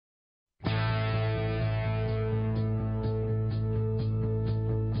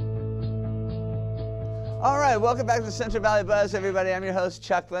All right, welcome back to the Central Valley Buzz, everybody. I'm your host,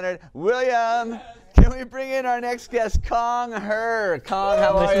 Chuck Leonard. William, can we bring in our next guest, Kong Her? Kong,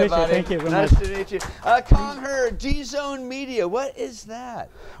 how are you, buddy? Thank you very nice much. to meet you. Kong Her, Dezone Media, what is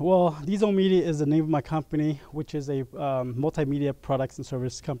that? Well, Dezone Media is the name of my company, which is a multimedia products and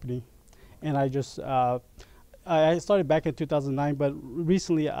service company. And I just, I started back in 2009, but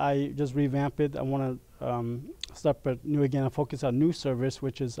recently I just revamped it. I want to start new again and focus on new service,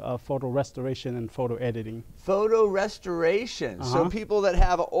 which is photo restoration and photo editing. Photo restoration. So people that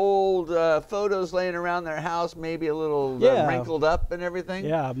have old photos laying around their house, maybe a little wrinkled up and everything?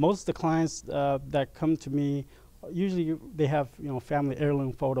 Yeah, most of the clients that come to me, usually they have family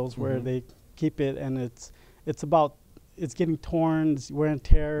heirloom photos where they keep it, and it's getting torn, it's wear and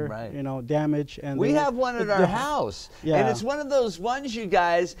tear, damage. And we have one at our house, and it's one of those ones, you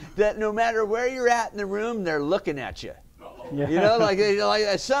guys, that no matter where you're at in the room, they're looking at you. Yeah. You know, like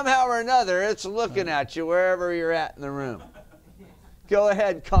somehow or another, it's looking at you wherever you're at in the room. Go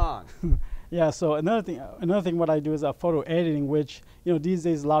ahead, Kong. Yeah. So another thing, what I do is photo editing, which these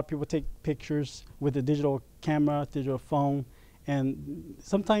days a lot of people take pictures with a digital camera, digital phone, and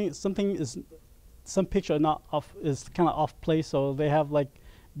sometimes some picture is kind of off place, so they have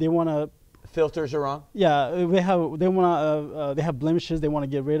they want to filters are wrong. Yeah, they have blemishes they want to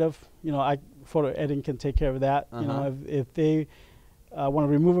get rid of. Photo editing can take care of that. If they want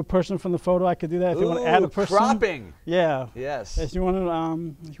to remove a person from the photo, I could do that. If they want to add a person, cropping. Yeah. Yes. If you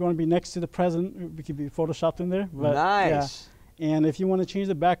want to be next to the president, we could be photoshopped in there. But, nice. Yeah. And if you want to change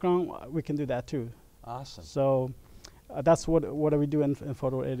the background, we can do that too. Awesome. So. That's what we do in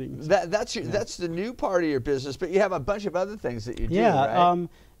photo editing. That's the new part of your business, but you have a bunch of other things that you do, right? Yeah,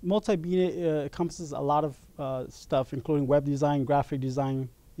 multimedia encompasses a lot of stuff, including web design, graphic design,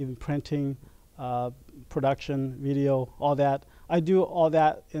 even printing, production, video, all that. I do all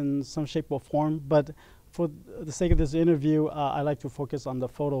that in some shape or form, but for the sake of this interview, I like to focus on the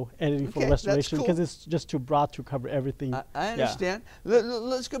photo editing for restoration because it's just too broad to cover everything. I understand.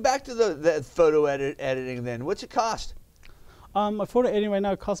 Let's go back to the photo editing then. What's it cost? A photo editing right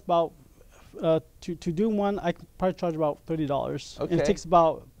now costs about, to do one, I can probably charge about $30. Okay. And it takes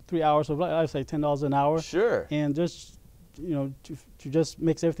about 3 hours, so I would say $10 an hour. Sure. And just, to just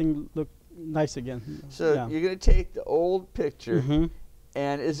makes everything look nice again. So you're going to take the old picture,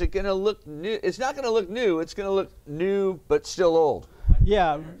 and is it going to look new? It's not going to look new. It's going to look new, but still old.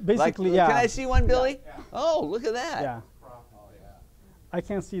 Yeah, basically, Can I see one, Billy? Yeah. Oh, look at that. Yeah. I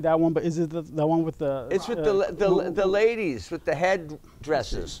can't see that one, but is it the one with the? It's with the ladies with the head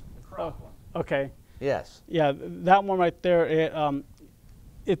dresses. Oh, okay. Yes. Yeah, that one right there.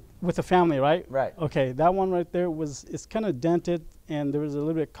 It with the family, right? Right. Okay, that one right there it's kind of dented, and there was a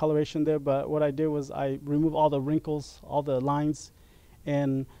little bit of coloration there. But what I did was I removed all the wrinkles, all the lines,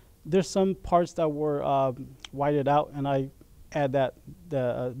 and there's some parts that were whited out, and I add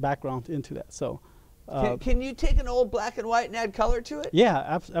the background into that. So. Can you take an old black and white and add color to it?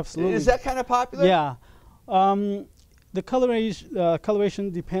 Yeah, absolutely. Is that kind of popular? Yeah. The coloration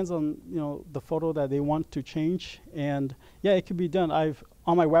depends on the photo that they want to change, and yeah, it can be done.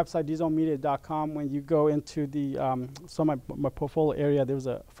 On my website dezonemedia.com, when you go into the my portfolio area, there was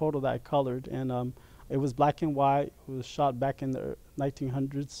a photo that I colored, and it was black and white. It was shot back in the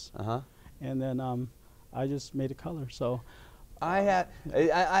 1900s, and then I just made a color. So. I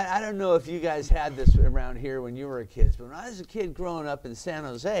don't know if you guys had this around here when you were kids, but when I was a kid growing up in San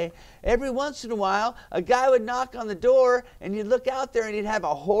Jose, every once in a while, a guy would knock on the door, and you'd look out there, and he'd have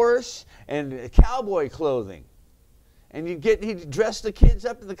a horse and cowboy clothing. And he'd dress the kids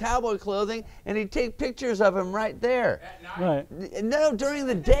up in the cowboy clothing, and he'd take pictures of them right there. At night? Right. No, during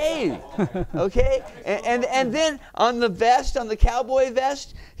the day. Okay? And then on the vest, on the cowboy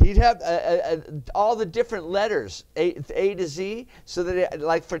vest, he'd have all the different letters, A to Z, so that,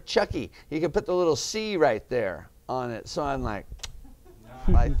 like for Chucky, he could put the little C right there on it. So I'm like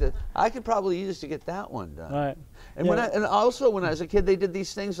I could probably use to get that one done. Right. And also when I was a kid, they did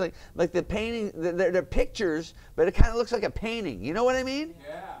these things like the painting. They're pictures, but it kind of looks like a painting. You know what I mean?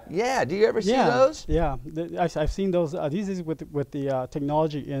 Yeah. Yeah. Do you ever see those? Yeah. I've seen those. These days with the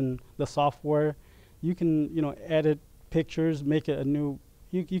technology in the software, you can edit pictures, make it a new.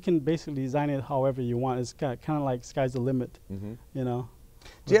 You can basically design it however you want. It's kind of like sky's the limit. Do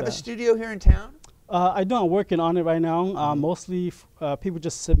you have a studio here in town? I don't. I'm working on it right now. Mostly people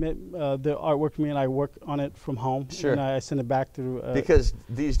just submit their artwork to me, and I work on it from home. Sure. And I send it back through. Because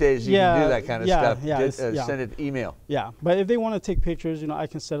these days you can do that kind of stuff. Send it email. Yeah, but if they want to take pictures, I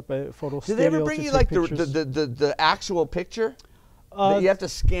can set up a photo studio. Do they ever bring you like the actual picture? You have to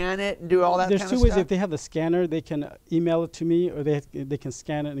scan it and do all that There's kind two of ways. stuff? If they have the scanner, they can email it to me, or they can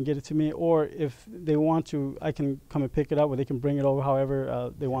scan it and get it to me. Or if they want to, I can come and pick it up, or they can bring it over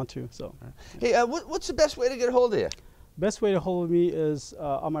however they want to. So, Hey, what's the best way to get a hold of you? best way to hold me is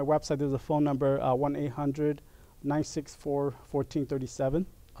on my website. There's a phone number 1-800-964-1437.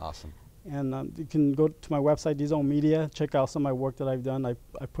 Awesome. And you can go to my website, Dezone Media, check out some of my work that I've done. I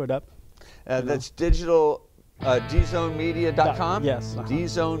put up. That's digital. DezoneMedia.com? Yes.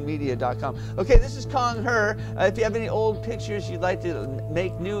 DezoneMedia.com. Okay, this is Kong Her. If you have any old pictures you'd like to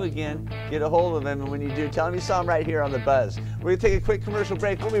make new again, get a hold of him. And when you do, tell him you saw him right here on The Buzz. We're going to take a quick commercial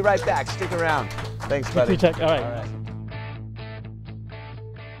break. We'll be right back. Stick around. Thanks, buddy. All right.